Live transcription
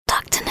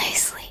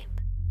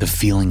The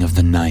feeling of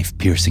the knife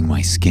piercing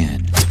my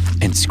skin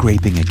and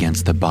scraping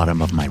against the bottom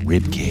of my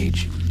rib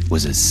cage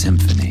was a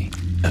symphony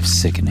of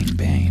sickening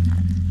pain.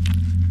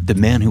 The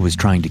man who was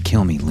trying to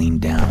kill me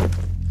leaned down,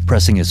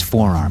 pressing his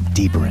forearm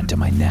deeper into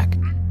my neck,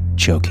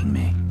 choking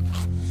me.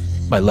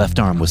 My left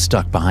arm was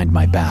stuck behind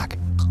my back.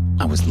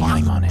 I was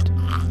lying on it.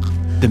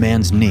 The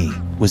man's knee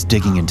was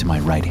digging into my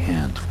right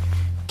hand,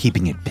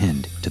 keeping it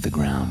pinned to the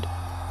ground.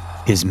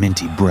 His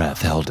minty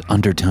breath held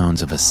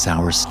undertones of a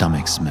sour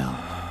stomach smell.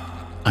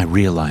 I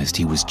realized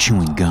he was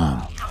chewing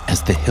gum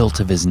as the hilt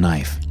of his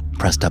knife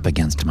pressed up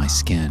against my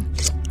skin,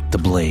 the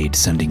blade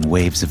sending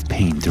waves of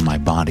pain through my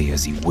body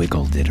as he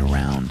wiggled it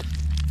around,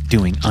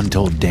 doing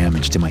untold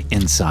damage to my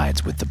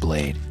insides with the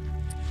blade.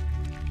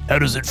 "How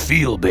does it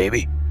feel,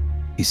 baby?"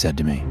 he said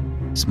to me,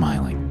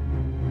 smiling.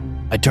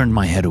 I turned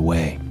my head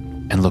away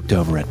and looked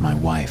over at my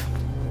wife,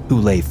 who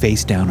lay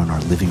face down on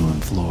our living room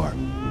floor,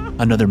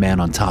 another man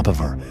on top of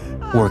her,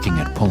 working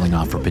at pulling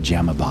off her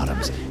pajama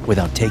bottoms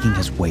without taking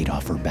his weight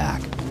off her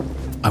back.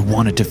 I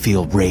wanted to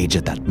feel rage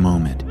at that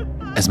moment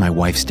as my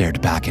wife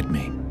stared back at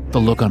me, the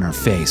look on her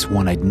face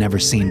one I'd never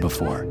seen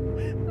before.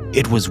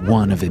 It was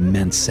one of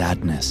immense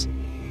sadness,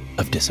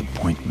 of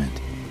disappointment,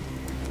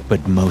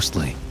 but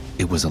mostly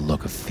it was a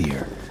look of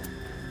fear.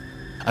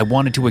 I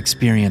wanted to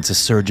experience a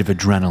surge of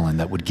adrenaline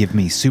that would give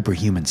me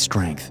superhuman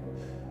strength.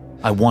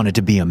 I wanted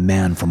to be a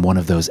man from one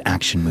of those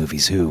action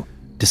movies who,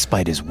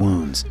 despite his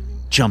wounds,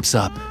 jumps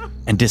up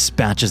and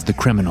dispatches the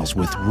criminals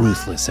with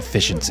ruthless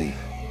efficiency.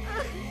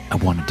 I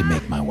wanted to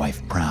make my wife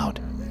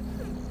proud,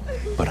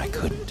 but I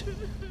couldn't.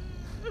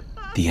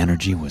 The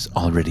energy was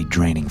already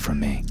draining from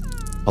me,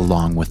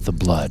 along with the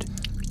blood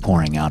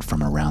pouring out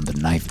from around the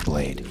knife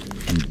blade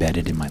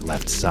embedded in my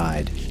left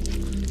side.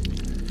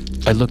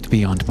 I looked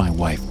beyond my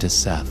wife to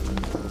Seth,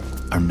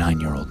 our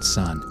 9-year-old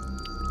son.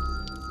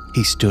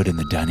 He stood in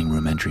the dining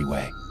room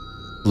entryway,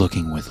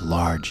 looking with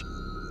large,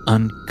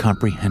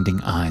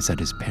 uncomprehending eyes at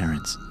his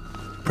parents,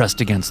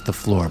 pressed against the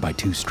floor by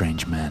two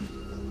strange men.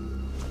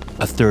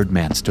 A third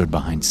man stood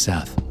behind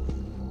Seth,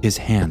 his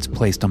hands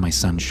placed on my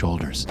son's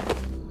shoulders,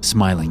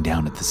 smiling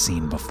down at the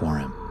scene before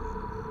him.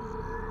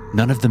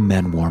 None of the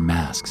men wore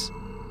masks.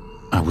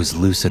 I was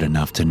lucid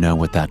enough to know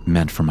what that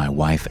meant for my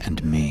wife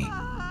and me.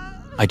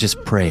 I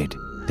just prayed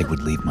they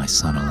would leave my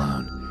son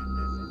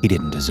alone. He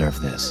didn't deserve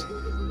this.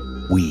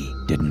 We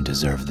didn't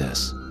deserve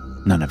this.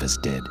 None of us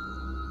did.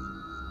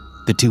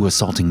 The two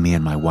assaulting me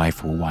and my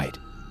wife were white,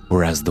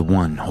 whereas the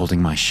one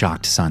holding my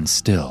shocked son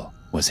still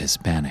was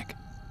Hispanic.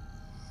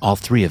 All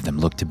three of them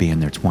looked to be in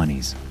their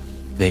 20s.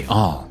 They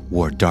all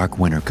wore dark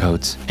winter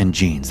coats and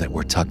jeans that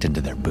were tucked into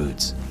their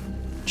boots.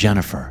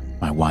 Jennifer,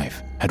 my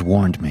wife, had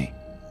warned me,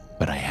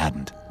 but I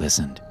hadn't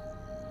listened.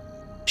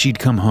 She'd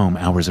come home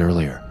hours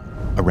earlier,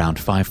 around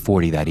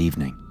 5:40 that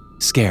evening,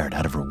 scared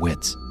out of her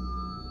wits.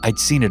 I'd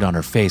seen it on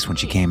her face when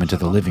she came into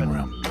the living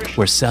room,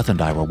 where Seth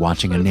and I were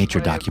watching a nature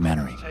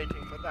documentary.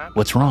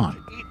 "What's wrong?"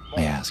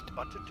 I asked.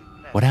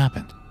 "What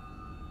happened?"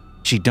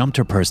 She dumped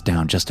her purse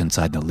down just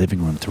inside the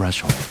living room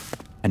threshold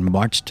and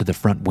marched to the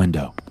front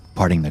window,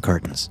 parting the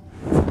curtains.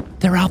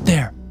 "They're out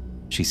there,"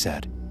 she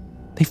said.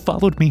 "They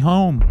followed me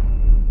home."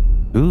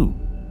 "Who?"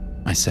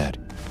 I said,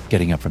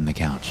 getting up from the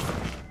couch.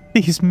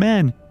 "These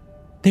men.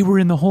 They were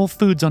in the Whole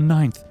Foods on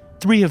 9th,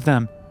 3 of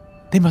them.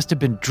 They must have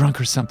been drunk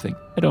or something.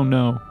 I don't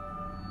know."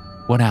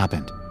 "What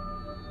happened?"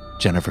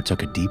 Jennifer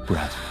took a deep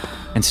breath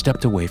and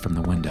stepped away from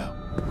the window.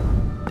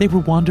 "They were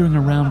wandering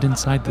around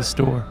inside the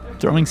store,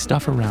 throwing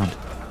stuff around,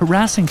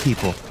 harassing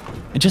people,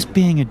 and just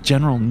being a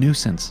general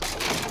nuisance.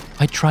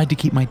 I tried to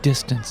keep my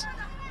distance,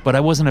 but I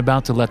wasn't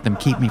about to let them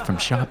keep me from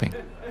shopping.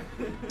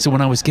 So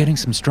when I was getting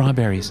some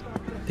strawberries,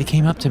 they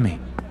came up to me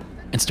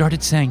and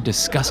started saying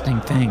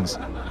disgusting things,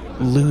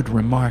 lewd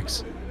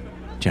remarks."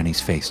 Jenny's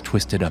face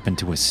twisted up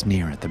into a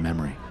sneer at the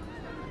memory.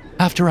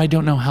 "After I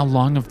don't know how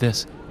long of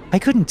this, I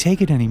couldn't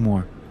take it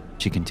anymore,"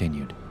 she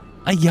continued.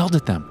 "I yelled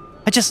at them.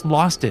 I just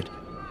lost it.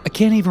 I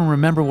can't even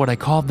remember what I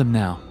called them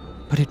now,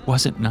 but it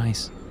wasn't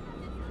nice."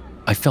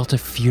 I felt a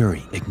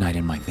fury ignite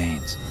in my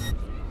veins.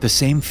 The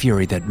same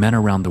fury that men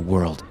around the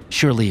world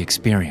surely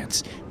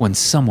experience when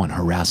someone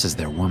harasses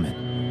their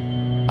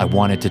woman. I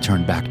wanted to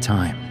turn back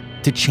time,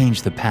 to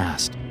change the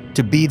past,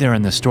 to be there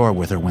in the store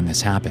with her when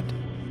this happened.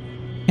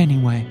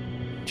 "Anyway,"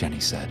 Jenny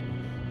said,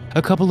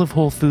 "a couple of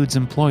Whole Foods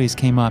employees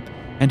came up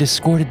and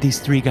escorted these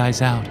 3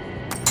 guys out.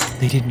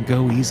 They didn't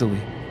go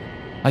easily.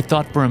 I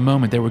thought for a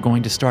moment they were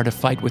going to start a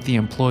fight with the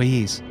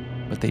employees,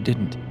 but they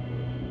didn't.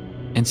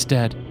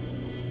 Instead,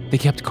 they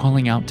kept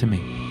calling out to me,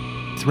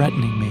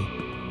 threatening me.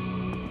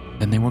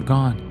 Then they were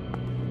gone.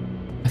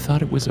 I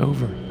thought it was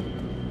over.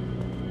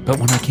 But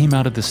when I came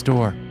out of the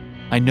store,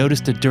 I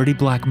noticed a dirty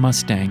black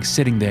Mustang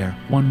sitting there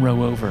 1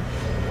 row over.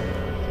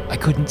 I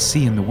couldn't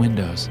see in the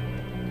windows,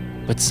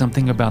 but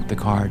something about the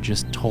car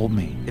just told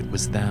me it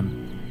was them.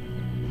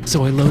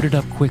 So I loaded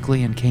up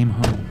quickly and came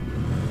home.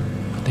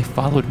 But they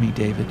followed me,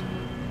 David.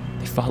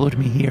 They followed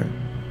me here."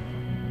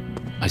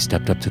 I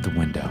stepped up to the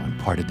window and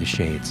parted the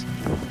shades,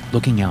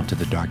 looking out to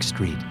the dark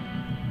street.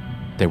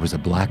 There was a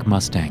black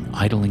Mustang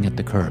idling at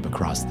the curb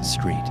across the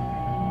street.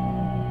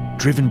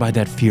 Driven by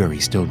that fury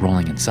still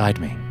rolling inside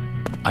me,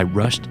 I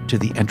rushed to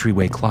the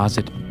entryway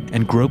closet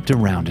and groped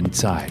around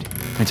inside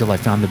until I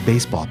found the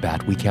baseball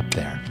bat we kept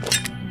there.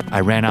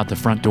 I ran out the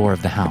front door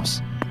of the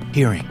house,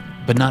 hearing,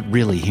 but not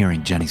really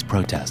hearing Jenny's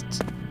protests.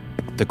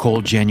 The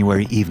cold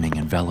January evening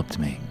enveloped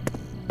me,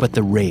 but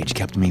the rage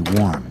kept me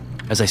warm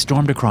as I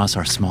stormed across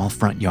our small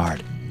front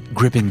yard,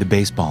 gripping the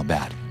baseball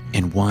bat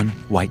in one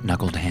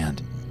white-knuckled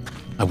hand.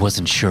 I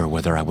wasn't sure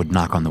whether I would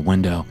knock on the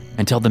window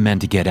and tell the men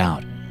to get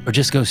out or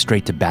just go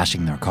straight to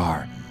bashing their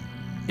car.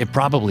 It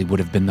probably would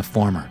have been the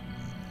former,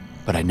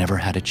 but I never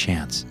had a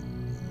chance.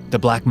 The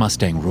black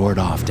Mustang roared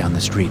off down the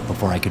street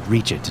before I could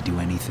reach it to do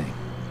anything.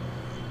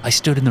 I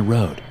stood in the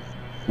road,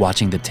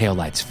 watching the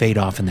taillights fade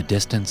off in the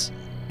distance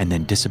and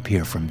then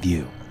disappear from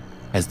view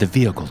as the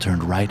vehicle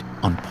turned right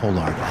on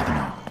Pollard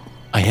Avenue.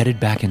 I headed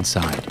back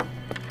inside,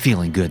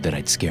 feeling good that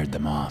I'd scared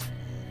them off.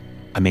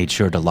 I made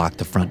sure to lock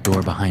the front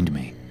door behind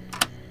me.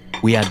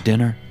 We had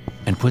dinner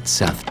and put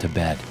Seth to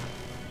bed,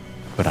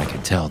 but I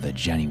could tell that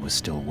Jenny was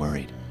still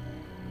worried.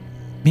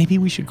 "Maybe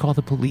we should call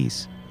the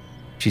police,"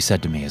 she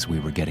said to me as we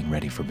were getting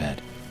ready for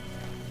bed.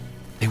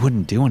 "They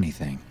wouldn't do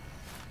anything,"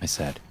 I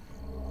said.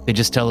 "They'd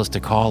just tell us to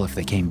call if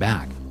they came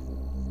back."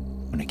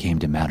 When it came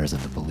to matters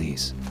of the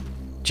police,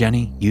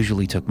 Jenny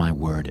usually took my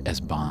word as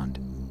bond.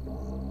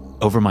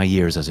 Over my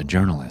years as a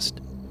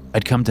journalist,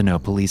 I'd come to know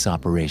police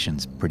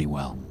operations pretty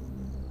well.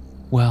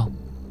 "Well,"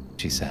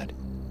 she said,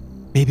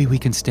 "maybe we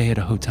can stay at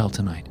a hotel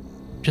tonight.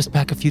 Just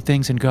pack a few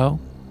things and go?"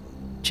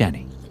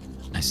 "Jenny,"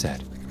 I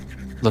said,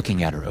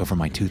 looking at her over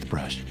my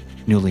toothbrush,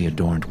 newly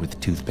adorned with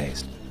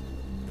toothpaste.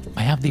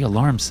 "I have the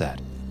alarm set.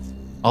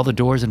 All the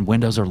doors and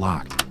windows are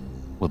locked.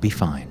 We'll be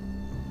fine."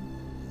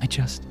 I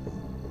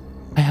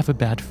have a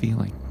bad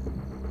feeling."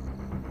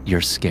 "You're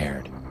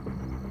scared.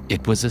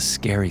 It was a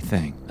scary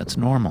thing. That's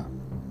normal.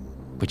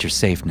 But you're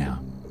safe now.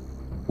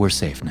 We're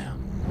safe now."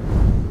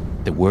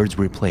 The words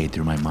replayed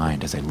through my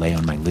mind as I lay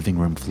on my living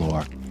room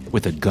floor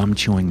with a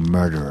gum-chewing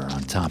murderer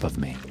on top of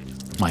me,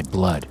 my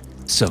blood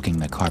soaking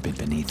the carpet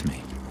beneath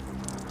me.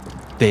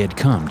 They had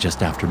come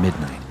just after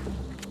midnight,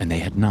 and they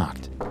had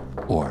knocked,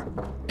 or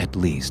at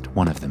least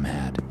one of them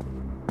had.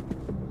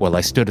 While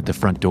I stood at the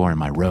front door in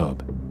my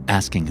robe,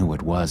 asking who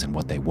it was and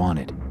what they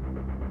wanted,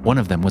 one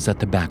of them was at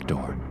the back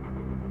door.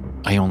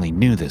 I only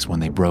knew this when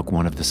they broke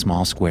one of the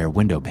small square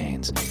window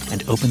panes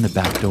and opened the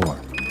back door,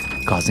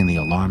 causing the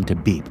alarm to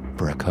beep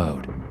for a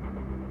code.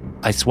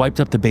 I swiped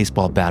up the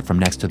baseball bat from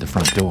next to the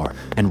front door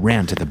and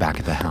ran to the back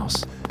of the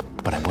house,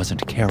 but I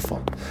wasn't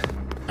careful.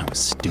 I was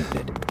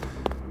stupid.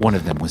 One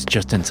of them was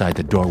just inside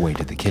the doorway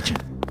to the kitchen,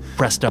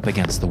 pressed up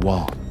against the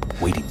wall,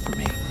 waiting for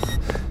me.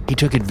 He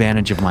took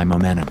advantage of my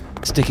momentum,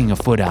 sticking a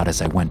foot out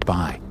as I went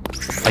by.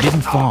 I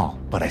didn't fall,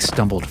 but I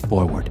stumbled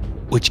forward,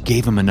 which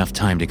gave him enough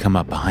time to come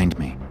up behind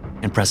me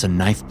and press a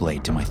knife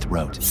blade to my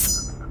throat.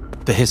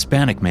 The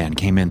Hispanic man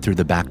came in through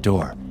the back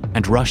door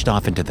and rushed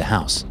off into the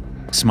house,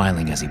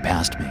 smiling as he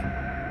passed me.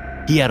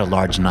 He had a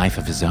large knife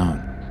of his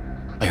own.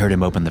 I heard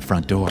him open the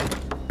front door,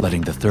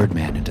 letting the third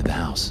man into the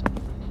house.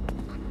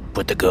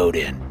 "Put the code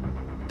in,"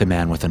 the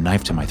man with a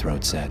knife to my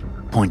throat said,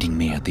 pointing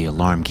me at the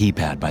alarm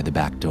keypad by the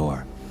back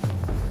door.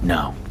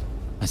 "No,"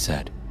 I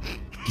said.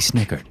 He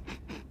snickered.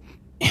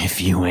 "If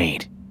you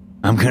ain't,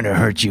 I'm gonna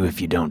hurt you if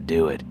you don't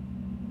do it.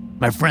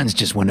 My friends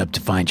just went up to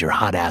find your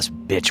hot-ass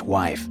bitch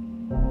wife.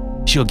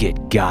 She'll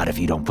get got if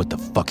you don't put the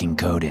fucking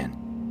code in.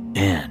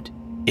 And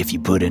if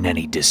you put in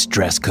any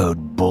distress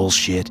code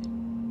bullshit,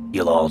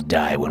 you'll all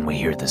die when we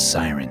hear the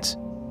sirens.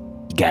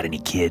 You got any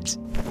kids?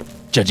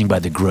 Judging by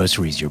the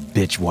groceries your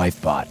bitch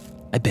wife bought,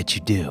 I bet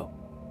you do.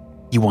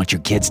 You want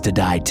your kids to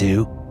die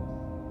too?"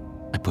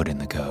 I put in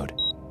the code.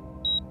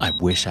 I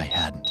wish I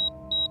hadn't.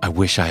 I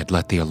wish I had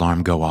let the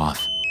alarm go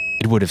off.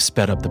 It would have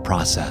sped up the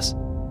process.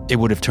 It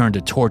would have turned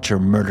a torture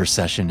murder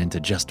session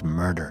into just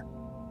murder.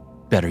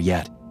 Better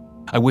yet,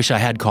 I wish I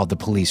had called the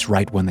police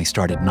right when they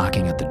started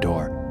knocking at the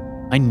door.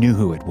 I knew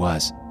who it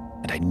was,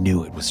 and I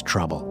knew it was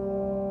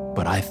trouble.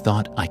 But I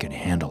thought I could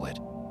handle it.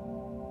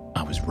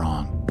 I was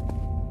wrong.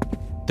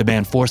 The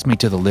man forced me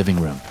to the living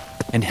room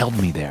and held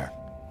me there,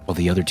 while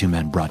the other two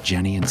men brought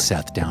Jenny and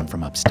Seth down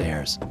from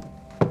upstairs.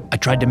 I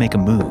tried to make a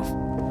move,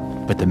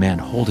 but the man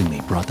holding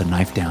me brought the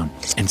knife down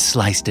and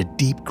sliced a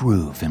deep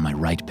groove in my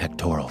right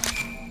pectoral.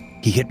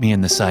 He hit me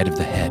in the side of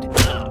the head,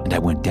 and I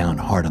went down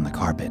hard on the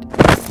carpet,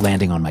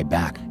 landing on my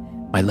back,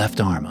 my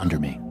left arm under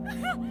me.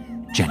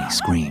 Jenny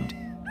screamed,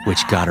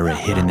 which got her a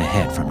hit in the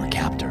head from her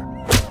captor.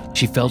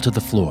 She fell to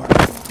the floor,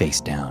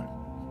 face down.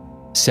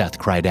 Seth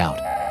cried out,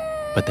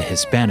 but the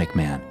Hispanic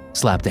man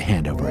slapped a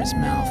hand over his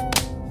mouth.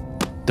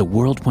 The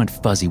world went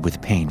fuzzy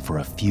with pain for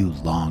a few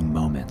long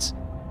moments,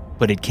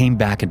 but it came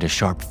back into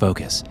sharp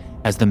focus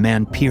as the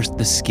man pierced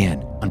the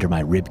skin under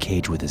my rib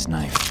cage with his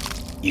knife.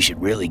 "You should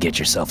really get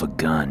yourself a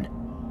gun,"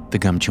 the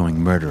gum-chewing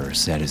murderer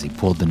said as he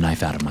pulled the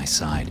knife out of my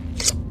side.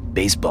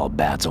 "Baseball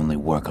bats only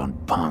work on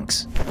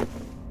punks."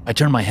 I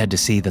turned my head to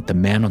see that the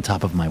man on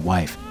top of my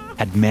wife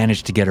had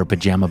managed to get her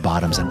pajama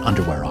bottoms and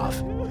underwear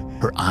off.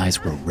 Her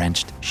eyes were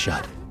wrenched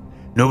shut.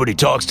 "Nobody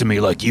talks to me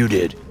like you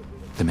did,"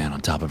 the man on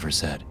top of her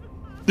said.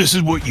 This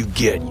is what you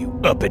get, you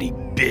uppity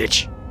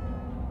bitch.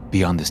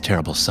 Beyond this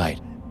terrible sight,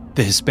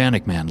 the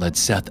Hispanic man led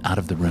Seth out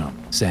of the room,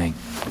 saying,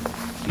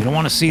 "You don't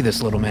want to see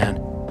this, little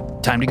man.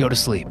 Time to go to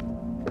sleep."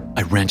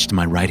 I wrenched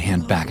my right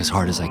hand back as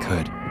hard as I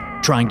could,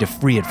 trying to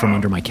free it from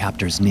under my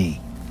captor's knee.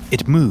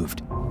 It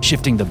moved,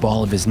 shifting the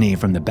ball of his knee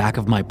from the back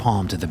of my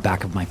palm to the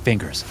back of my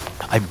fingers.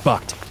 I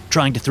bucked,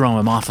 trying to throw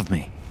him off of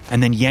me,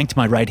 and then yanked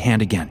my right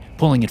hand again,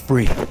 pulling it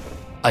free.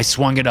 I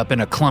swung it up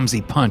in a clumsy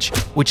punch,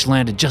 which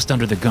landed just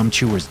under the gum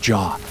chewer's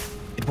jaw.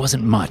 It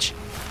wasn't much,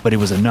 but it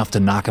was enough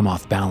to knock him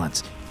off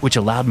balance, which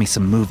allowed me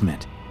some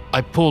movement. I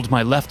pulled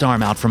my left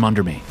arm out from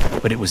under me,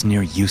 but it was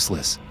near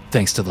useless,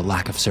 thanks to the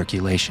lack of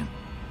circulation.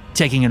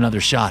 Taking another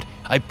shot,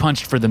 I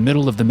punched for the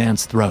middle of the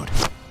man's throat,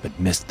 but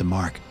missed the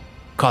mark,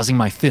 causing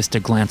my fist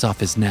to glance off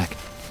his neck.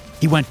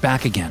 He went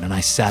back again, and I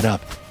sat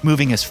up,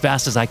 moving as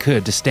fast as I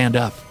could to stand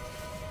up.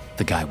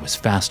 The guy was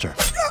faster.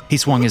 He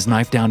swung his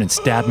knife down and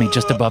stabbed me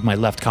just above my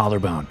left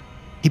collarbone.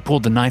 He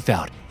pulled the knife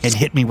out and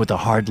hit me with a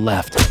hard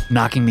left,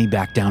 knocking me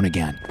back down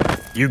again.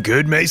 "You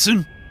good,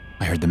 Mason?"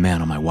 I heard the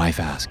man on my wife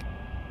ask.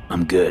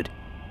 "I'm good,"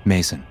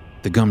 Mason,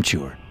 the gum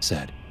chewer,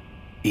 said.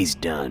 "He's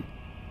done.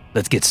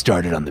 Let's get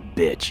started on the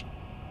bitch."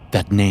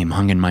 That name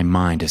hung in my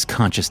mind as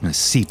consciousness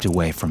seeped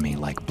away from me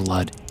like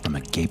blood from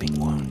a gaping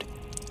wound.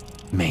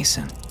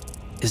 Mason.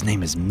 His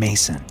name is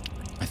Mason,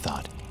 I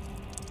thought.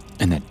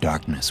 And that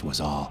darkness was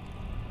all.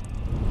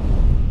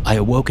 I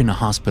awoke in a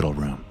hospital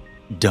room,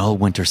 dull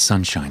winter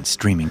sunshine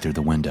streaming through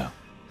the window.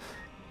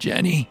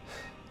 "Jenny,"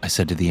 I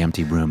said to the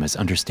empty room as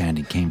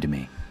understanding came to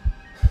me.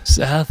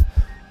 "Seth?"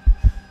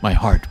 My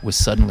heart was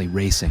suddenly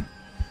racing,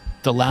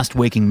 the last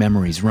waking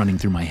memories running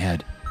through my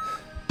head.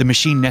 The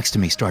machine next to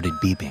me started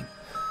beeping,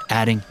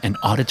 adding an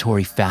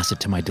auditory facet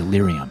to my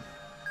delirium,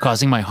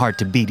 causing my heart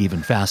to beat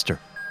even faster.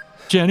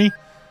 "Jenny?"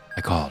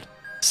 I called.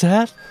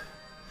 "Seth?"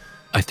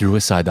 I threw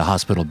aside the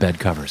hospital bed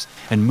covers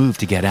and moved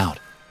to get out,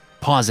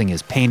 pausing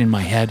as pain in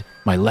my head,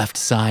 my left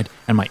side,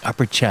 and my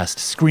upper chest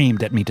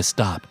screamed at me to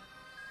stop.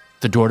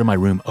 The door to my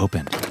room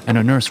opened, and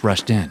a nurse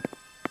rushed in.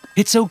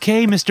 "It's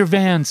okay, Mr.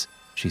 Vans,"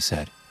 she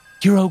said.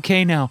 "You're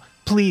okay now.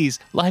 Please,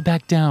 lie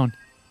back down.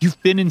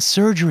 You've been in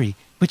surgery,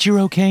 but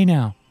you're okay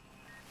now."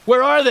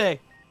 "Where are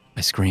they?"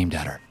 I screamed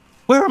at her.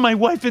 "Where are my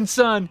wife and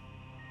son?"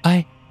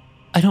 I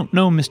don't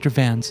know, Mr.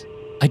 Vans.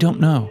 I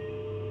don't know.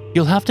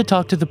 You'll have to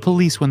talk to the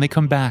police when they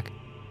come back.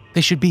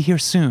 They should be here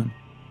soon.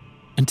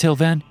 Until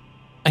then,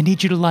 I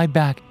need you to lie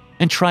back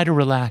and try to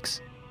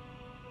relax."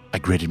 I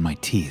gritted my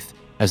teeth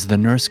as the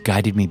nurse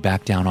guided me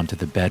back down onto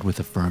the bed with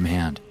a firm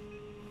hand.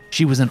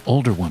 She was an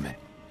older woman,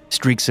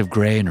 streaks of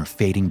gray in her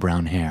fading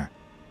brown hair.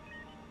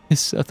 "Is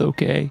Seth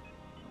okay?"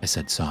 I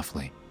said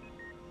softly.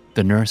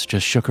 The nurse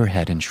just shook her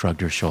head and shrugged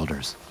her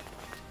shoulders.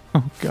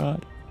 "Oh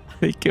God,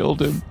 they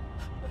killed him,"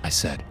 I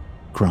said,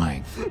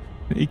 crying.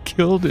 "They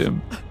killed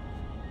him."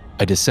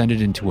 I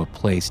descended into a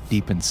place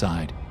deep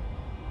inside,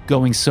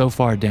 going so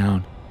far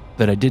down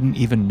that I didn't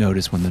even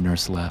notice when the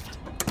nurse left.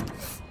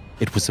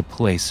 It was a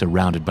place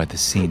surrounded by the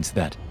scenes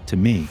that, to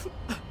me,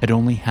 had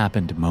only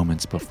happened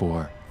moments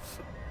before.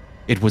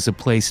 It was a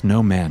place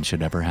no man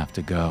should ever have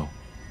to go.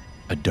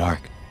 A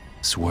dark,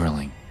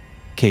 swirling,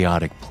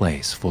 chaotic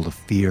place full of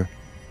fear,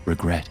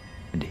 regret,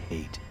 and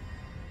hate.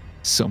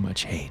 So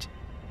much hate.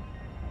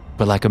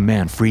 But like a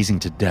man freezing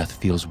to death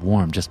feels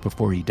warm just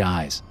before he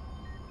dies,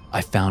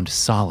 I found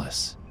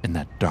solace in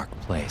that dark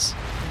place,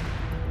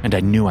 and I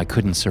knew I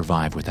couldn't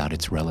survive without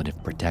its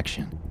relative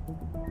protection.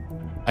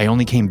 I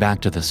only came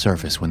back to the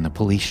surface when the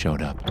police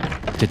showed up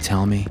to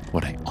tell me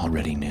what I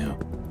already knew.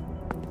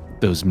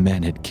 Those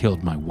men had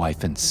killed my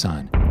wife and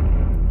son.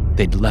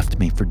 They'd left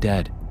me for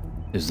dead.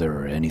 "Is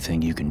there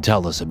anything you can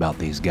tell us about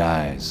these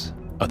guys,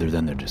 other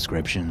than their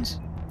descriptions?"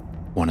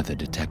 One of the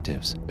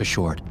detectives, a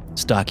short,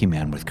 stocky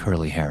man with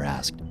curly hair,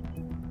 asked.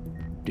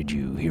 "Did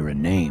you hear a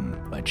name,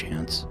 by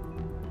chance?"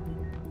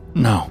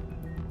 "No,"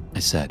 I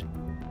said.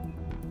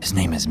 "His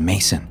name is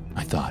Mason,"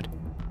 I thought.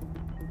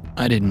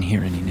 I didn't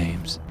hear any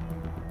names.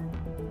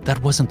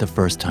 That wasn't the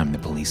first time the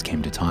police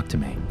came to talk to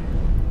me.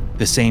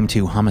 The same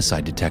two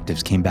homicide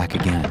detectives came back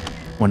again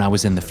when I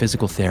was in the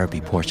physical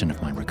therapy portion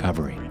of my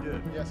recovery.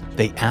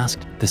 They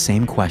asked the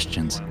same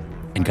questions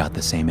and got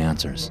the same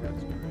answers.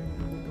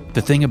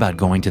 The thing about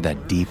going to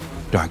that deep,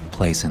 dark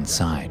place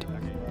inside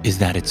is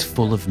that it's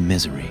full of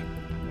misery,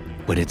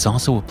 but it's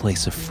also a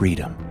place of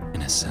freedom,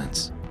 in a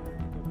sense.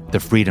 The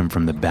freedom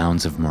from the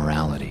bounds of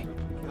morality.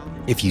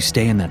 If you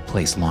stay in that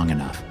place long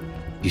enough,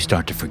 you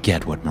start to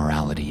forget what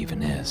morality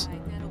even is.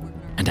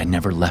 And I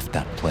never left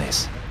that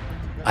place.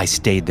 I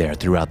stayed there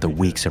throughout the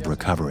weeks of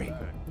recovery,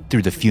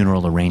 through the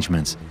funeral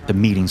arrangements, the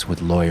meetings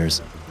with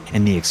lawyers,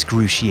 and the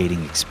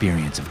excruciating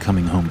experience of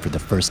coming home for the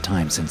first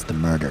time since the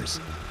murders.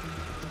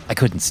 I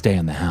couldn't stay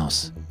in the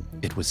house.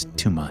 It was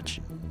too much.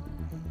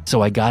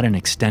 So I got an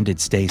extended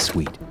stay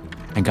suite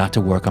and got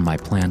to work on my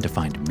plan to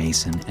find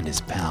Mason and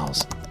his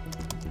pals.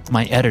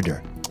 My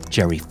editor,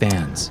 Jerry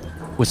Fans,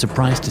 was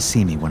surprised to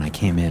see me when I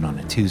came in on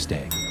a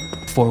Tuesday,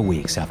 4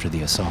 weeks after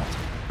the assault.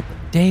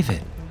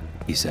 "David,"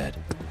 he said,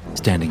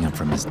 standing up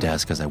from his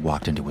desk as I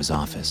walked into his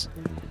office.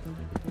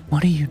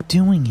 What are you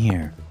doing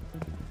here?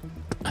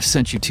 I've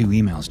sent you 2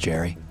 emails,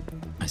 Jerry,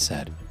 I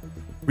said,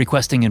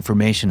 requesting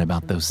information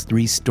about those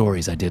 3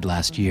 stories I did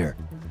last year.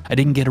 I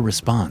didn't get a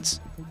response,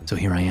 so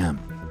here I am.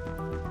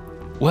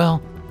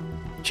 Well,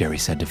 Jerry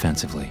said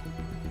defensively,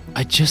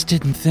 I just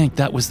didn't think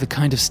that was the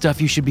kind of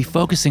stuff you should be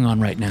focusing on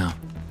right now.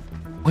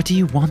 What do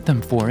you want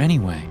them for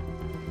anyway?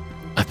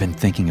 I've been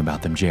thinking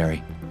about them,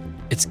 Jerry.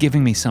 It's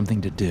giving me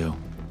something to do.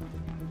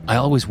 I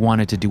always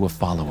wanted to do a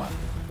follow-up.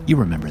 You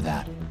remember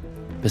that.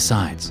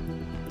 Besides,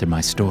 they're my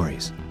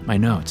stories, my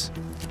notes.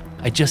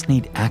 I just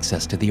need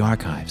access to the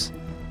archives.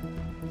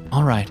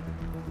 All right,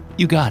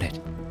 you got it.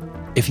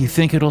 If you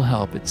think it'll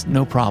help, it's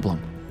no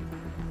problem.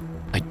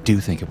 I do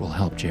think it will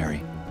help,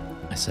 Jerry,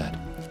 I said.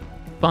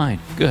 Fine,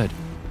 good.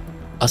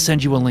 I'll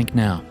send you a link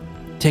now.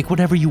 Take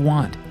whatever you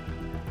want.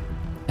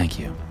 Thank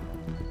you,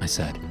 I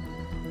said,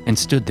 and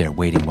stood there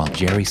waiting while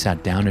Jerry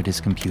sat down at his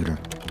computer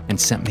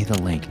and sent me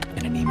the link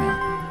in an email.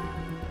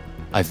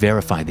 I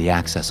verified the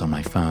access on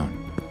my phone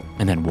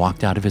and then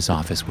walked out of his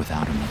office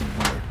without another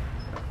word.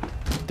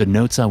 The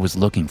notes I was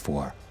looking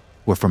for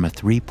were from a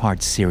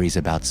 3-part series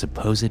about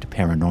supposed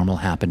paranormal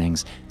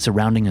happenings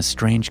surrounding a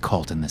strange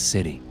cult in the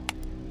city.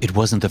 It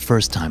wasn't the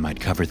first time I'd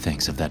covered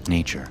things of that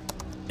nature.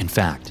 In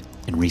fact,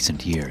 in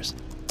recent years,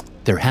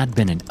 there had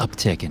been an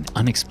uptick in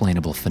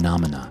unexplainable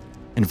phenomena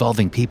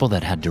involving people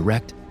that had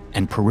direct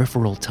and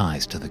peripheral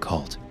ties to the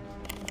cult.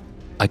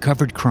 I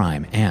covered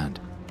crime and,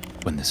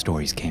 when the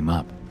stories came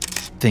up,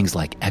 things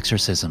like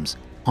exorcisms,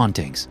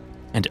 hauntings,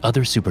 and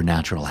other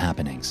supernatural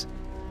happenings.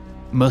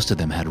 Most of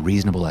them had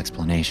reasonable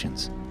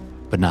explanations,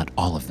 but not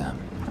all of them.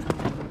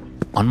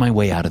 On my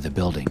way out of the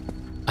building,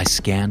 I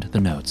scanned the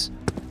notes,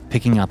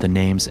 picking out the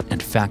names and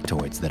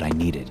factoids that I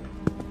needed.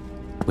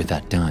 With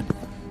that done,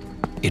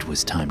 it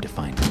was time to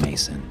find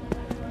Mason.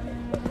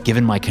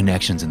 Given my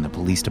connections in the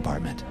police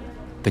department,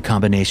 the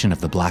combination of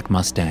the black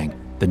Mustang,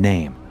 the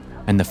name,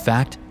 and the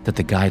fact that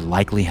the guy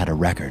likely had a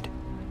record,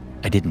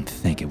 I didn't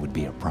think it would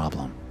be a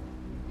problem.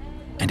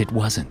 And it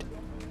wasn't.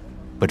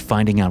 But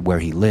finding out where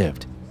he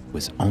lived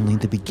was only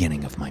the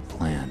beginning of my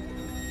plan.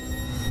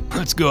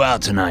 Let's go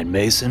out tonight,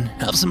 Mason.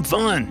 Have some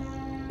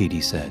fun,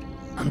 Petey said.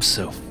 I'm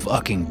so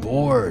fucking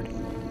bored.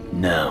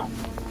 No,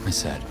 I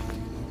said.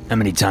 How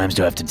many times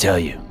do I have to tell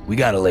you? We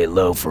gotta lay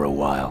low for a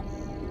while.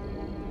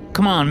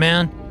 Come on,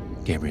 man,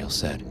 Gabriel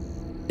said.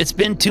 It's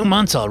been 2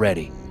 months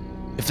already.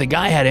 If the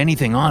guy had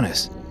anything on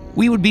us,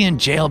 we would be in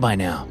jail by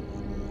now.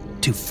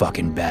 Too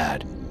fucking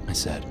bad, I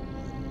said.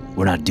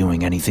 We're not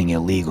doing anything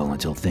illegal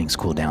until things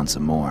cool down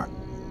some more.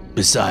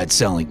 Besides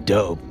selling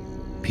dope,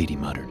 Petey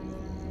muttered.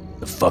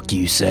 The fuck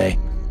you say?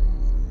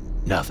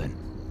 Nothing.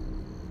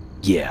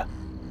 Yeah,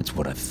 that's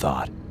what I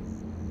thought.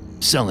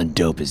 Selling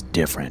dope is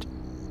different.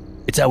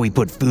 It's how we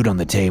put food on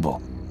the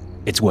table.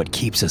 It's what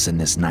keeps us in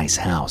this nice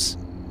house,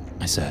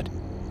 I said,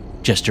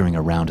 gesturing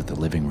around at the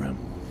living room.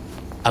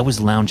 I was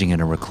lounging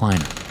in a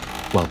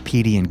recliner, while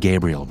Petey and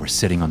Gabriel were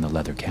sitting on the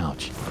leather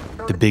couch.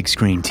 The big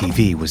screen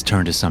TV was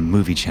turned to some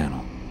movie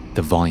channel,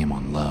 the volume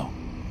on low.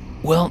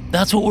 Well,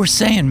 that's what we're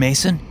saying,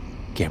 Mason,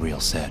 Gabriel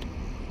said.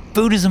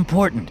 Food is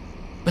important,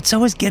 but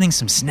so is getting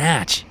some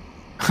snatch.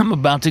 I'm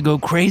about to go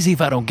crazy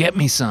if I don't get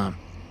me some.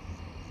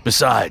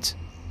 Besides,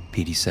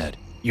 Petey said,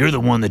 you're the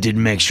one that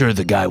didn't make sure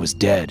the guy was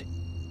dead.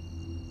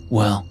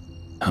 Well,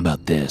 how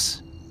about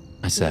this?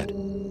 I said.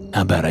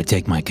 How about I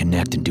take my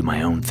connect and do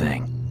my own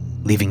thing,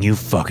 leaving you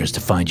fuckers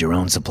to find your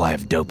own supply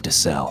of dope to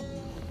sell?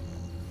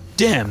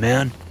 Damn,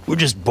 man, we're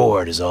just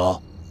bored is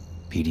all,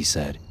 Petey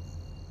said.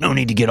 No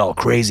need to get all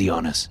crazy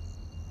on us.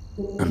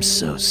 I'm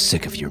so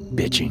sick of your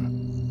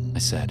bitching, I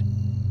said.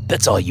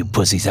 That's all you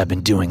pussies have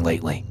been doing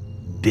lately.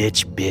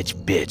 Bitch, bitch,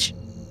 bitch.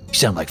 You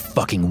sound like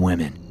fucking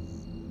women.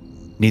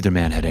 Neither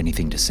man had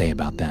anything to say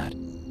about that,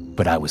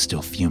 but I was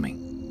still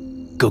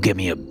fuming. Go get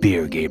me a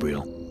beer,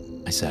 Gabriel,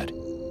 I said.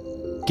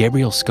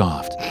 Gabriel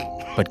scoffed,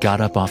 but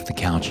got up off the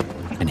couch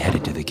and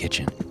headed to the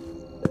kitchen.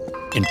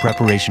 In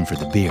preparation for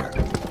the beer,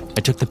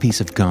 I took the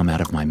piece of gum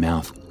out of my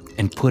mouth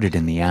and put it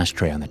in the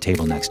ashtray on the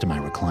table next to my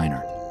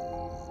recliner.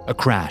 A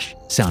crash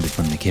sounded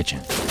from the kitchen.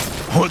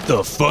 What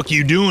the fuck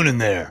you doing in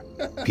there?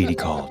 Petey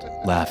called,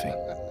 laughing.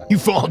 You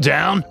fall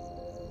down?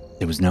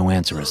 There was no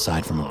answer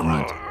aside from a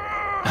grunt.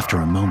 After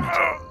a moment,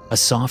 a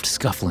soft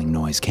scuffling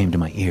noise came to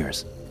my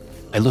ears.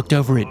 I looked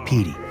over at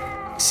Petey,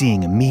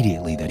 seeing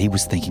immediately that he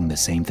was thinking the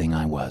same thing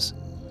I was.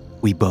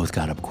 We both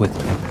got up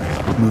quickly,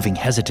 moving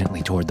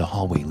hesitantly toward the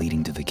hallway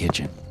leading to the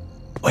kitchen.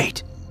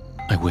 Wait,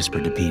 I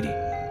whispered to Petey.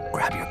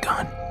 Grab your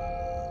gun.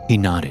 He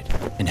nodded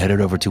and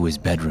headed over to his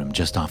bedroom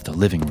just off the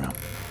living room,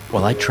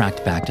 while I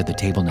tracked back to the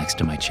table next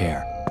to my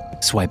chair,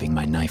 swiping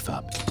my knife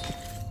up.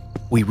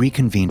 We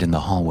reconvened in the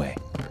hallway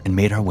and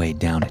made our way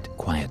down it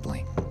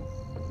quietly.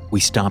 We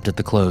stopped at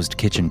the closed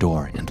kitchen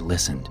door and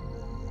listened.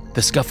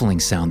 The scuffling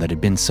sound that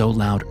had been so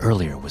loud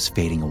earlier was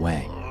fading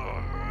away.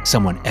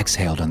 Someone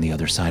exhaled on the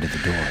other side of the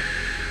door,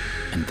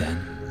 and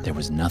then there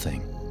was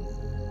nothing.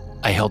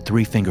 I held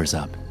 3 fingers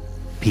up.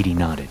 Petey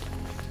nodded.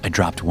 I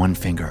dropped 1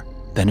 finger,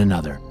 then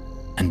another,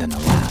 and then the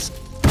last.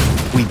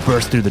 We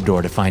burst through the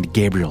door to find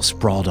Gabriel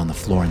sprawled on the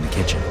floor in the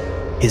kitchen.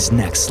 His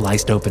neck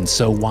sliced open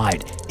so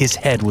wide, his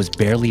head was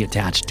barely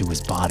attached to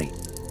his body.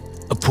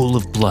 A pool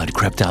of blood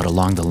crept out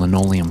along the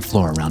linoleum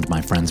floor around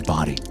my friend's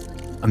body.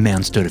 A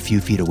man stood a few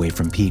feet away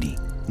from Petey,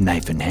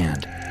 knife in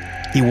hand.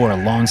 He wore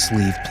a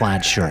long-sleeve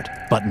plaid shirt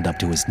buttoned up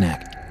to his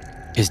neck.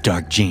 His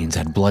dark jeans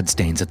had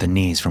bloodstains at the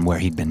knees from where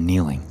he'd been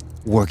kneeling,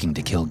 working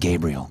to kill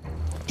Gabriel.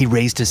 He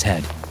raised his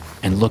head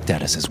and looked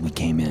at us as we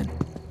came in.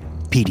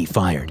 Petey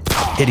fired,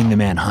 hitting the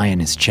man high in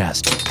his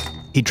chest.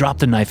 He dropped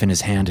the knife in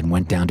his hand and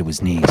went down to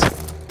his knees,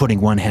 putting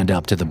one hand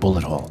up to the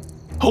bullet hole.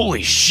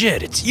 "Holy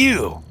shit, it's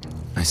you,"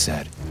 I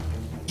said.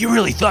 "You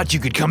really thought you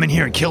could come in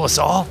here and kill us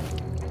all?"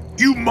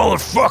 "You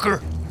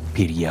motherfucker,"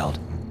 Petey yelled,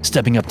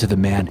 stepping up to the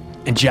man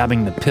and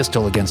jabbing the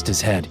pistol against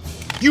his head.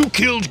 "You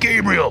killed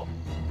Gabriel."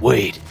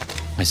 "Wait,"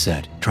 I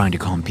said, trying to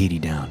calm Petey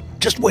down.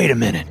 "Just wait a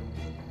minute.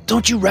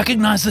 Don't you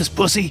recognize this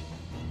pussy?"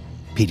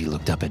 Petey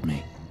looked up at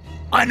me.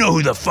 "I know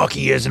who the fuck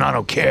he is and I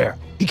don't care.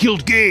 He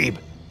killed Gabe.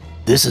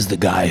 This is the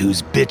guy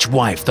whose bitch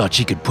wife thought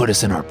she could put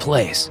us in our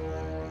place.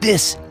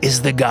 This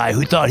is the guy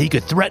who thought he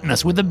could threaten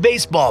us with a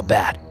baseball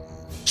bat.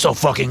 So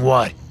fucking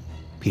what?"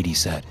 Petey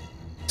said.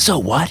 "So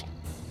what?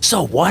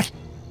 So what?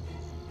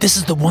 This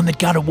is the one that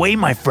got away,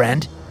 my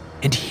friend.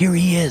 And here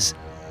he is,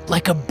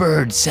 like a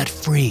bird set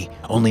free,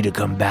 only to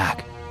come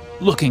back,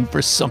 looking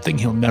for something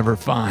he'll never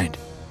find.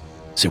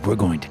 So we're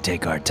going to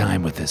take our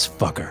time with this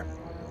fucker.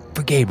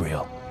 For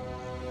Gabriel."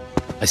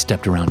 I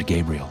stepped around to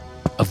Gabriel,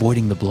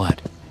 avoiding the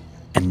blood,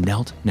 and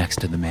knelt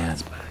next to the man,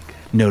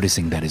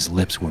 noticing that his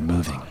lips were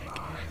moving.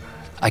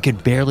 I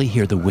could barely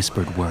hear the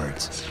whispered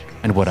words,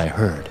 and what I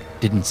heard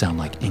didn't sound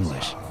like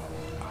English.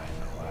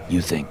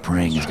 "You think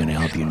praying is going to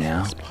help you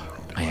now?"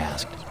 I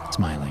asked,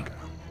 smiling.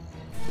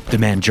 The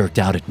man jerked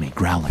out at me,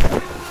 growling.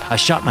 I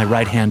shot my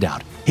right hand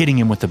out, hitting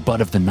him with the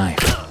butt of the knife.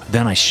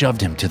 Then I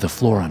shoved him to the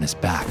floor on his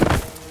back.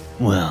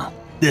 "Well,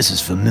 this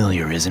is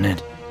familiar, isn't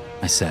it?"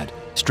 I said,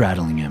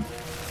 straddling him,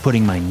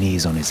 putting my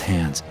knees on his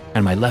hands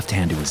and my left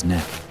hand to his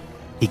neck.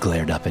 He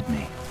glared up at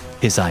me,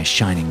 his eyes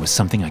shining with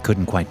something I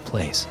couldn't quite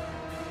place.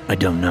 "I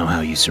don't know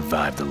how you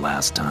survived the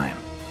last time,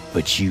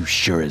 but you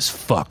sure as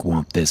fuck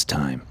won't this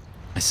time,"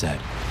 I said,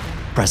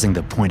 pressing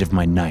the point of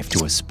my knife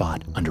to a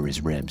spot under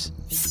his ribs.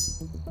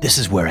 "This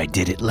is where I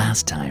did it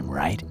last time,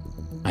 right?"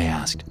 I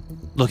asked,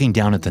 looking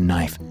down at the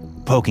knife,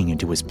 poking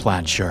into his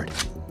plaid shirt.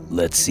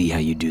 "Let's see how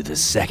you do the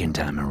second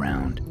time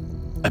around."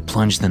 I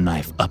plunged the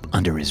knife up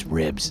under his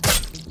ribs,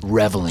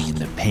 reveling in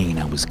the pain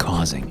I was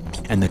causing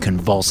and the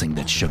convulsing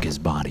that shook his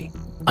body.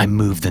 I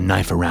moved the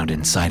knife around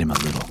inside him a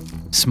little,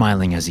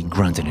 smiling as he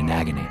grunted in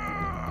agony.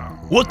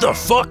 "What the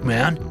fuck,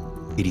 man?"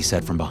 Petey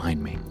said from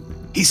behind me.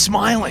 "He's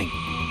smiling."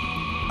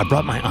 I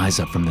brought my eyes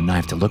up from the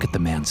knife to look at the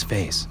man's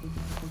face.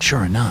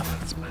 Sure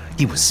enough,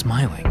 he was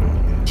smiling.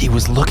 He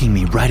was looking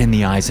me right in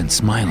the eyes and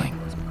smiling,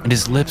 and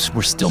his lips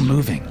were still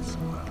moving.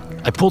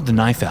 I pulled the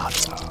knife out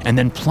and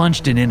then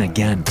plunged it in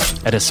again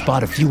at a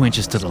spot a few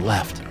inches to the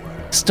left,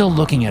 still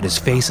looking at his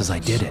face as I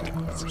did it.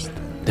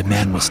 The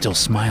man was still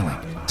smiling,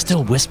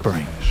 still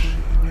whispering.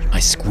 I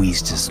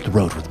squeezed his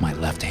throat with my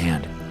left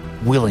hand,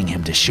 willing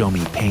him to show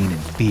me pain and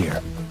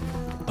fear,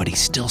 but he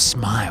still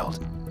smiled.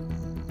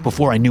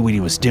 Before I knew what he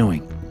was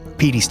doing,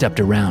 Petey stepped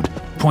around,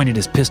 pointed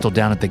his pistol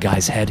down at the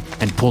guy's head,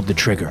 and pulled the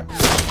trigger.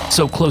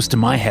 So close to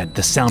my head,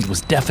 the sound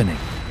was deafening.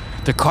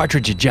 The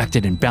cartridge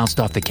ejected and bounced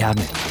off the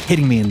cabinet,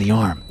 hitting me in the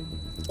arm.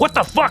 "What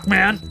the fuck,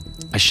 man?"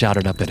 I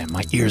shouted up at him,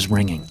 my ears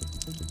ringing.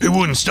 "He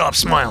wouldn't stop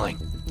smiling,"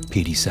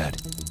 Petey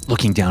said,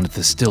 looking down at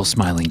the still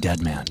smiling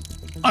dead man.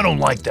 "I don't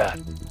like that."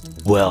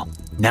 "Well,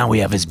 now we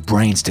have his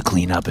brains to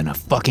clean up and a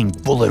fucking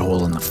bullet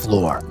hole in the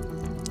floor."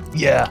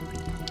 "Yeah,"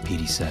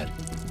 Petey said.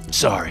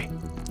 "Sorry."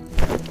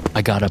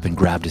 I got up and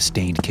grabbed a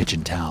stained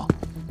kitchen towel,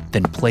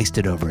 then placed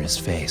it over his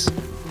face.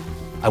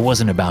 I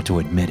wasn't about to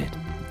admit it,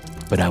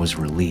 but I was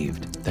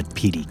relieved that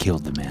Petey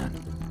killed the man.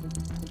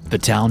 The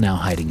towel now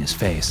hiding his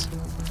face,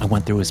 I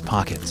went through his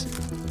pockets,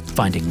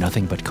 finding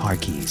nothing but car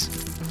keys.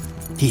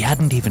 He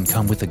hadn't even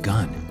come with a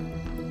gun,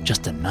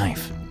 just a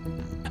knife.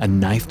 A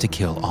knife to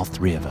kill all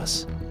three of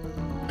us.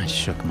 I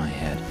shook my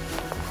head.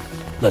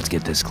 "Let's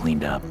get this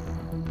cleaned up,"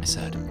 I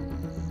said.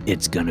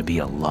 "It's gonna be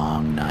a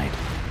long night."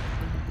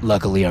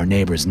 Luckily, our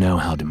neighbors know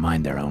how to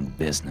mind their own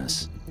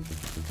business.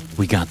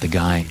 We got the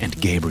guy and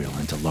Gabriel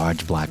into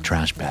large black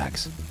trash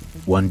bags,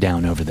 one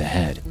down over the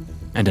head,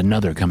 and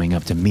another coming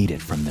up to meet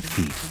it from the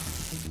feet.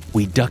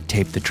 We duct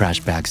taped the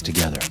trash bags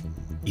together,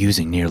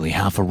 using nearly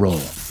half a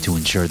roll to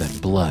ensure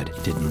that blood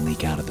didn't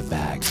leak out of the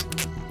bags.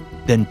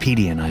 Then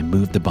Petey and I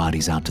moved the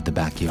bodies out to the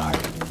backyard,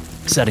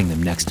 setting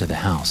them next to the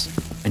house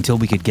until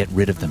we could get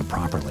rid of them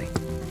properly.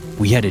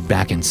 We headed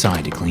back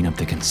inside to clean up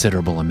the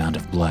considerable amount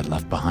of blood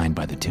left behind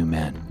by the two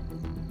men.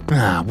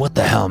 What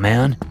the hell,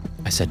 man?"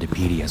 I said to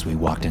Petey as we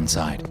walked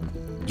inside.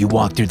 "You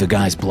walked through the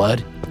guy's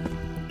blood?"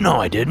 "No,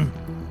 I didn't,"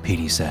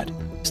 Petey said,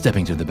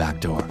 stepping through the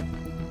back door.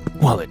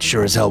 "Well, it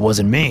sure as hell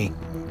wasn't me,"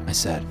 I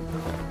said,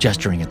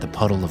 gesturing at the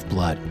puddle of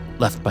blood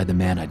left by the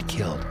man I'd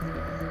killed.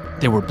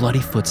 There were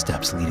bloody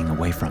footsteps leading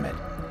away from it,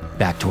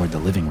 back toward the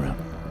living room.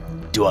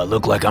 "Do I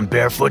look like I'm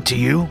barefoot to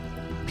you?"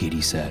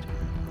 Petey said.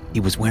 He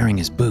was wearing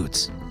his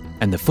boots.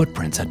 and the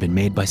footprints had been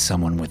made by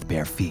someone with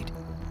bare feet.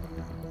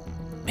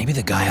 "Maybe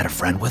the guy had a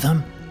friend with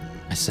him?"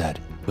 I said,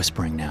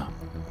 whispering now.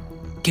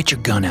 "Get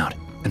your gun out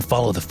and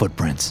follow the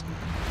footprints.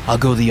 I'll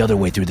go the other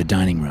way through the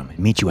dining room and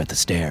meet you at the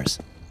stairs."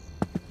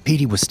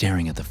 Petey was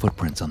staring at the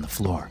footprints on the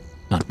floor,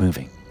 not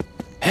moving.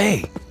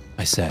 "Hey,"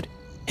 I said,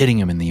 hitting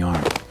him in the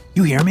arm.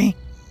 "You hear me?"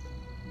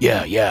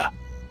 Yeah,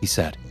 he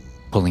said,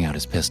 pulling out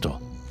his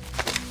pistol.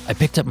 I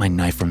picked up my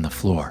knife from the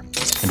floor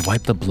and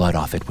wiped the blood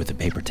off it with a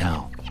paper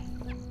towel.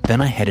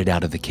 Then I headed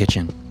out of the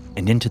kitchen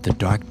and into the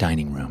dark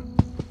dining room,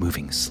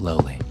 moving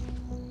slowly.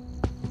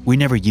 We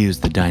never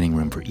used the dining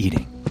room for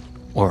eating,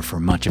 or for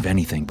much of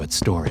anything but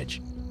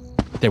storage.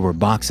 There were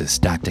boxes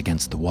stacked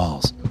against the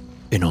walls,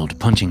 an old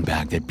punching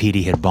bag that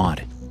Petey had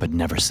bought but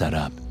never set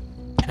up,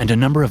 and a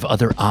number of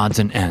other odds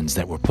and ends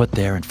that were put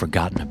there and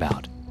forgotten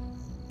about.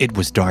 It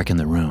was dark in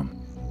the room,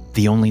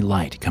 the only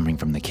light coming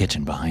from the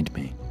kitchen behind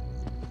me.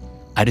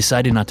 I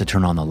decided not to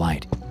turn on the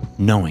light,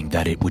 knowing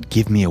that it would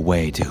give me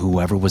away to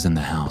whoever was in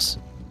the house.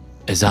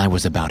 As I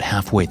was about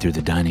halfway through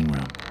the dining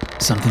room,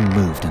 something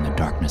moved in the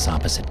darkness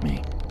opposite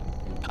me.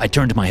 I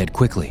turned my head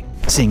quickly,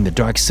 seeing the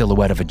dark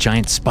silhouette of a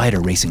giant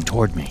spider racing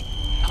toward me.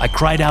 I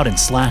cried out and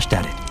slashed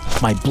at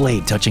it, my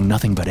blade touching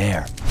nothing but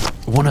air.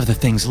 One of the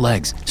thing's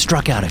legs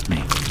struck out at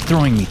me,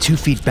 throwing me 2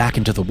 feet back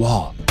into the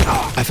wall.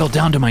 I fell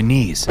down to my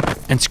knees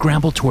and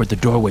scrambled toward the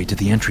doorway to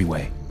the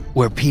entryway,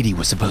 where Petey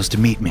was supposed to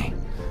meet me.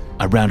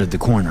 I rounded the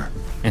corner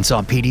and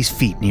saw Petey's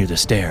feet near the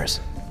stairs.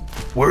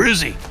 "Where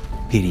is he?"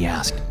 Petey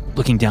asked,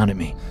 looking down at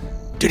me.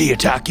 "Did he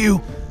attack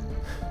you?"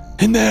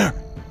 "In there,"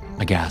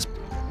 I gasped.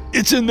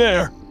 "It's in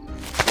there."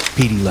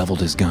 Petey leveled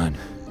his gun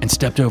and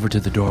stepped over to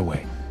the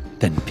doorway,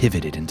 then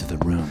pivoted into the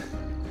room.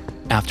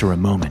 After a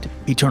moment,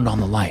 he turned on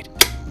the light.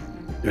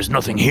 "There's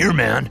nothing here,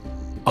 man.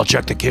 I'll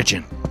check the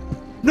kitchen."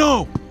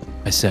 "No,"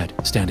 I said,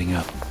 standing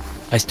up.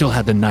 I still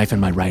had the knife in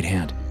my right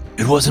hand.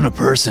 "It wasn't a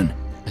person,"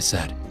 I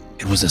said.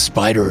 "It was a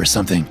spider or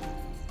something."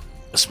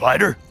 "A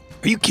spider?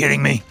 Are you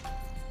kidding me?"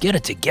 "Get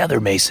it together,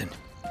 Mason.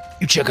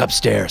 You check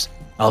upstairs.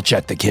 I'll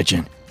check the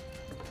kitchen."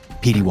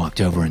 Petey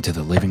walked over into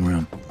the living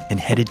room and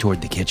headed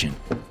toward the kitchen.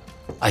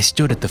 I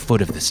stood at the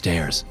foot of the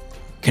stairs,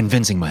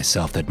 convincing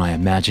myself that my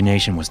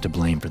imagination was to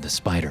blame for the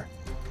spider,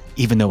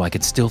 even though I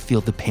could still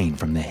feel the pain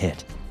from the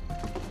hit.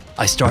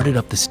 I started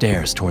up the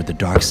stairs toward the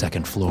dark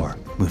second floor,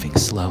 moving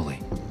slowly.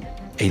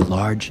 A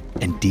large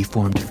and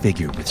deformed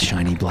figure with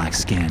shiny black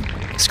skin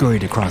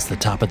scurried across the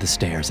top of the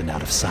stairs and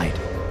out of sight.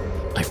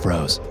 I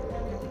froze.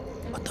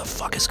 "What the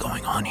fuck is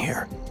going on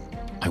here?"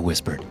 I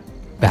whispered,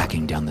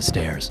 backing down the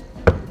stairs.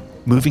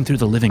 Moving through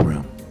the living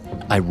room,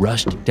 I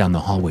rushed down the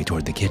hallway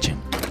toward the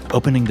kitchen,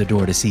 opening the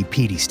door to see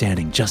Petey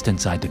standing just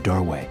inside the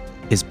doorway,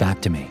 his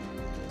back to me.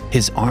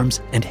 His arms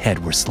and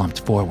head were slumped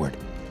forward,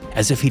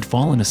 as if he'd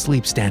fallen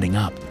asleep standing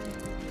up.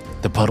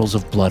 The puddles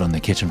of blood on the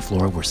kitchen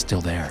floor were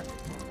still there,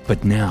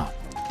 but now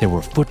there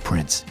were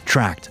footprints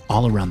tracked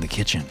all around the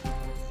kitchen.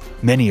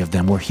 Many of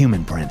them were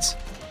human prints,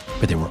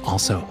 but there were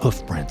also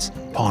hoof prints,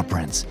 paw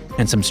prints,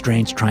 and some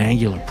strange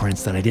triangular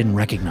prints that I didn't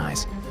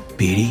recognize.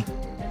 "Petey?"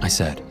 I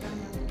said.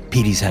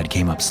 Petey's head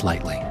came up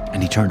slightly,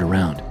 and he turned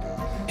around.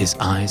 His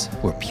eyes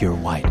were pure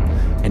white,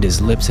 and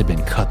his lips had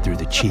been cut through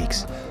the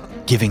cheeks,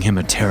 giving him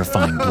a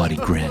terrifying bloody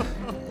grin.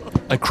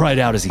 I cried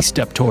out as he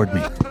stepped toward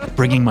me,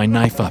 bringing my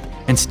knife up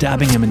and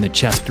stabbing him in the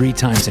chest 3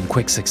 times in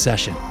quick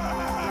succession.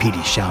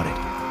 Petey shouted,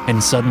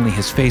 and suddenly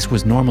his face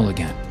was normal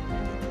again.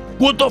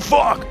 "What the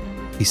fuck?"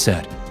 he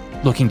said,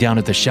 looking down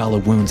at the shallow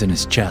wounds in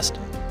his chest.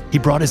 He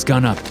brought his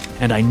gun up,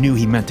 and I knew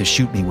he meant to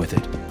shoot me with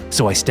it,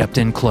 so I stepped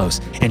in close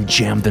and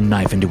jammed the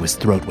knife into his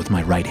throat with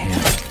my right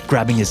hand,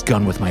 grabbing his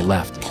gun with my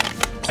left.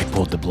 I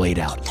pulled the blade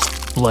out.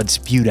 Blood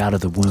spewed out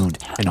of the wound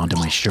and onto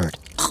my shirt.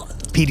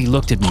 Petey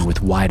looked at me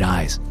with wide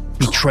eyes,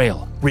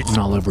 betrayal written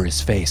all over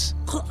his face.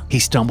 He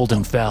stumbled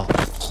and fell,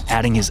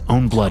 adding his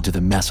own blood to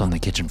the mess on the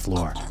kitchen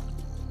floor.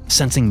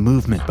 Sensing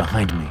movement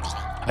behind me,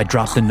 I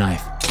dropped the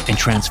knife and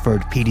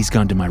transferred Petey's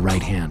gun to my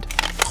right hand.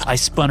 I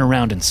spun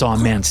around and saw a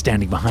man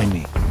standing behind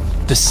me,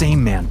 the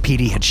same man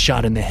Petey had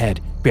shot in the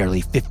head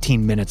barely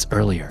 15 minutes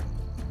earlier.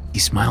 He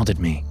smiled at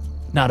me,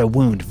 not a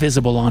wound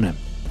visible on him.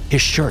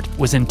 His shirt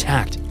was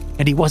intact,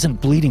 and he wasn't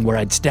bleeding where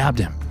I'd stabbed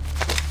him.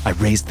 I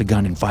raised the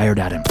gun and fired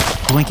at him,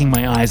 blinking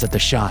my eyes at the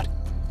shot.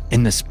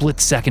 In the split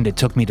second it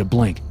took me to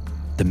blink,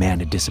 the man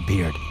had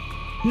disappeared.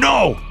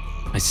 "No!"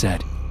 I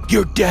said.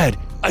 "You're dead!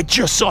 I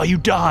just saw you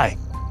die!"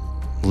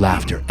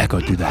 Laughter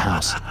echoed through the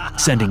house,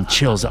 sending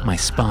chills up my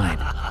spine.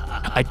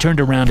 I turned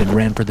around and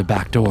ran for the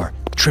back door,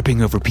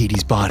 tripping over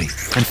Petey's body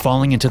and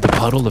falling into the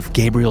puddle of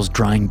Gabriel's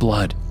drying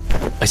blood.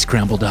 I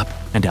scrambled up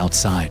and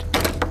outside.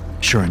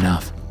 Sure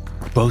enough,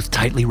 both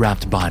tightly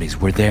wrapped bodies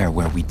were there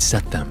where we'd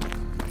set them.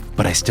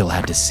 But I still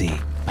had to see.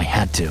 I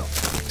had to.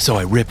 So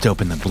I ripped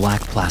open the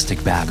black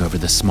plastic bag over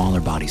the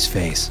smaller body's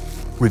face,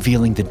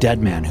 revealing the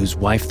dead man whose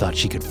wife thought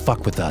she could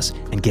fuck with us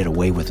and get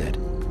away with it.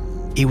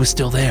 He was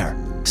still there,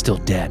 still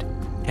dead,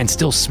 and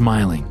still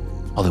smiling,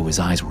 although his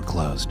eyes were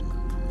closed.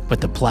 But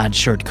the plaid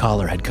shirt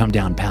collar had come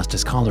down past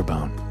his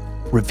collarbone,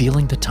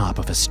 revealing the top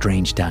of a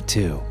strange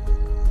tattoo.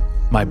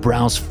 my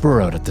brows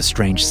furrowed at the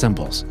strange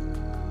symbols.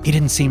 He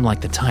didn't seem like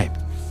the type,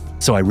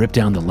 so I ripped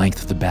down the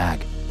length of the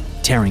bag,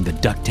 tearing the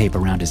duct tape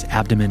around his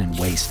abdomen and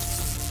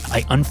waist.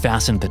 I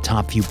unfastened the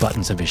top few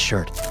buttons of his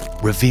shirt,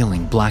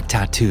 revealing black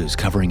tattoos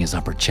covering his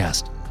upper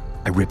chest.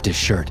 I ripped his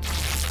shirt,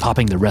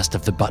 popping the rest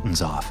of the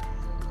buttons off.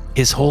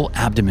 His whole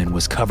abdomen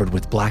was covered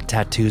with black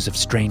tattoos of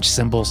strange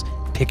symbols,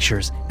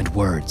 pictures, and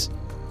words.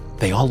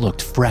 They all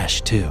looked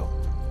fresh, too,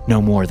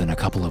 no more than a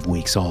couple of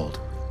weeks old.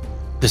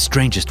 The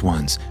strangest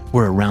ones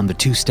were around the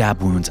 2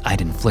 stab wounds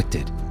I'd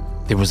inflicted.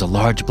 There was a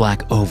large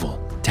black oval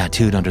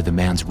tattooed under the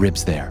man's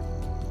ribs there,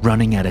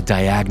 running at a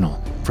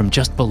diagonal from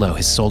just below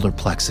his solar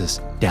plexus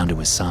down to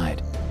his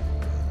side.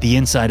 The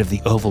inside of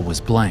the oval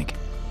was blank,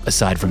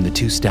 aside from the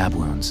 2 stab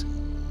wounds.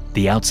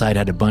 The outside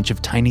had a bunch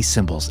of tiny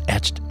symbols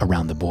etched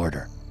around the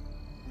border.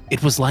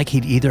 It was like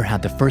he'd either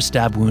had the first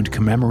stab wound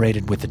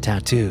commemorated with the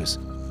tattoos,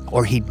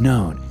 or he'd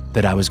known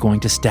that I was going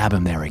to stab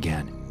him there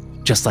again,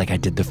 just like I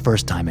did the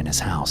first time in his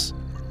house.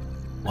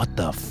 "What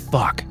the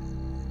fuck?"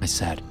 I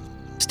said,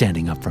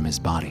 standing up from his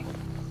body.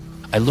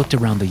 I looked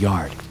around the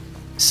yard,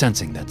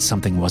 sensing that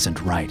something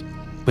wasn't right,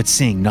 but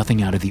seeing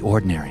nothing out of the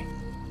ordinary.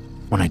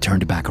 When I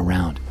turned back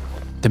around,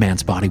 the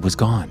man's body was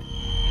gone,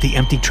 the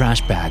empty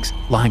trash bags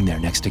lying there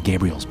next to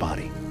Gabriel's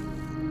body.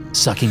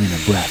 Sucking in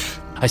a breath,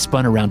 I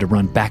spun around to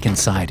run back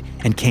inside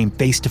and came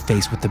face to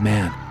face with the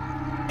man.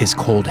 His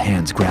cold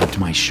hands grabbed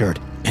my shirt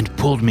and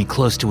pulled me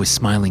close to his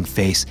smiling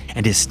face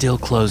and his still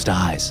closed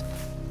eyes.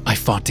 I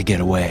fought to get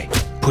away,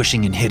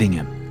 pushing and hitting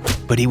him,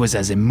 but he was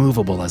as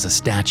immovable as a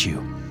statue.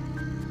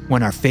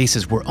 When our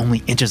faces were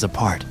only inches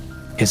apart,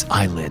 his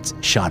eyelids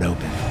shot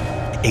open,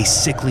 a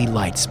sickly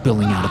light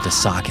spilling out of the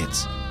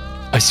sockets.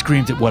 I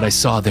screamed at what I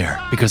saw there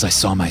because I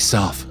saw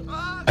myself.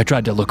 I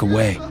tried to look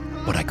away,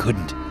 but I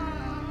couldn't.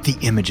 The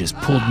images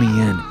pulled me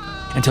in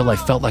until I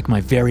felt like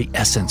my very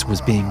essence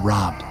was being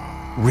robbed,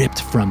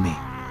 ripped from me,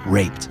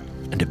 raped,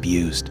 and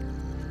abused.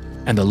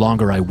 And the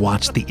longer I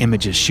watched the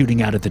images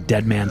shooting out of the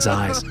dead man's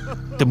eyes,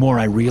 the more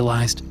I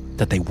realized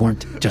that they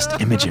weren't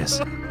just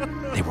images.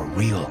 They were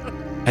real,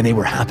 and they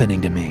were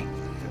happening to me.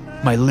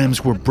 My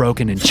limbs were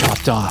broken and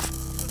chopped off,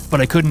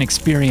 but I couldn't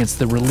experience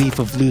the relief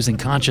of losing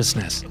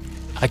consciousness.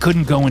 I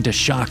couldn't go into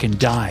shock and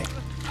die.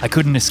 I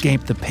couldn't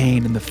escape the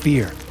pain and the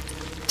fear.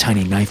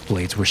 Tiny knife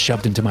blades were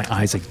shoved into my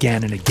eyes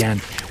again and again,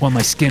 while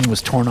my skin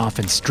was torn off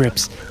in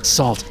strips,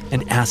 salt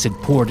and acid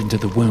poured into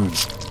the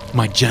wounds.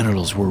 My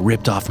genitals were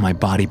ripped off my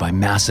body by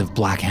massive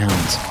black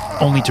hounds,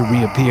 only to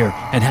reappear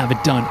and have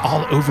it done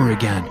all over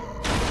again.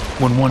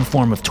 When one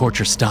form of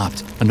torture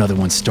stopped, another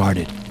one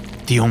started.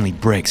 The only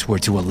breaks were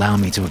to allow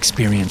me to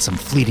experience some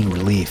fleeting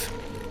relief,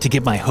 to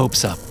get my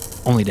hopes up,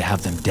 only to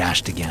have them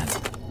dashed again.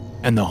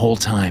 And the whole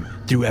time,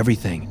 through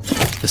everything,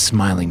 the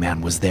smiling man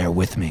was there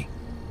with me.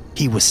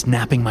 He was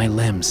snapping my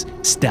limbs,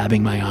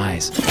 stabbing my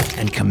eyes,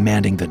 and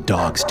commanding the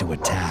dogs to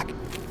attack.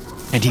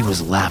 And he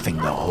was laughing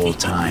the whole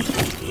time,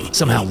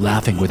 somehow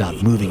laughing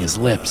without moving his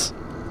lips.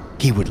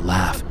 He would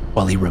laugh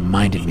while he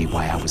reminded me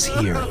why I was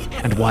here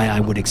and why I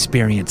would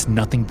experience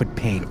nothing but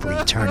pain for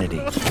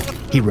eternity.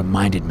 He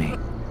reminded me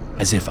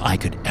as if I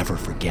could ever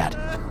forget.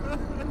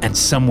 And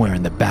somewhere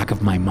in the back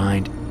of my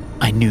mind,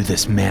 I knew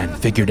this man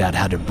figured out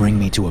how to bring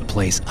me to a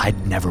place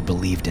I'd never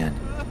believed in.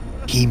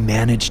 He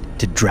managed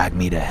to drag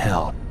me to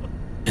hell,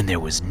 and there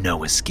was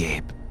no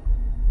escape.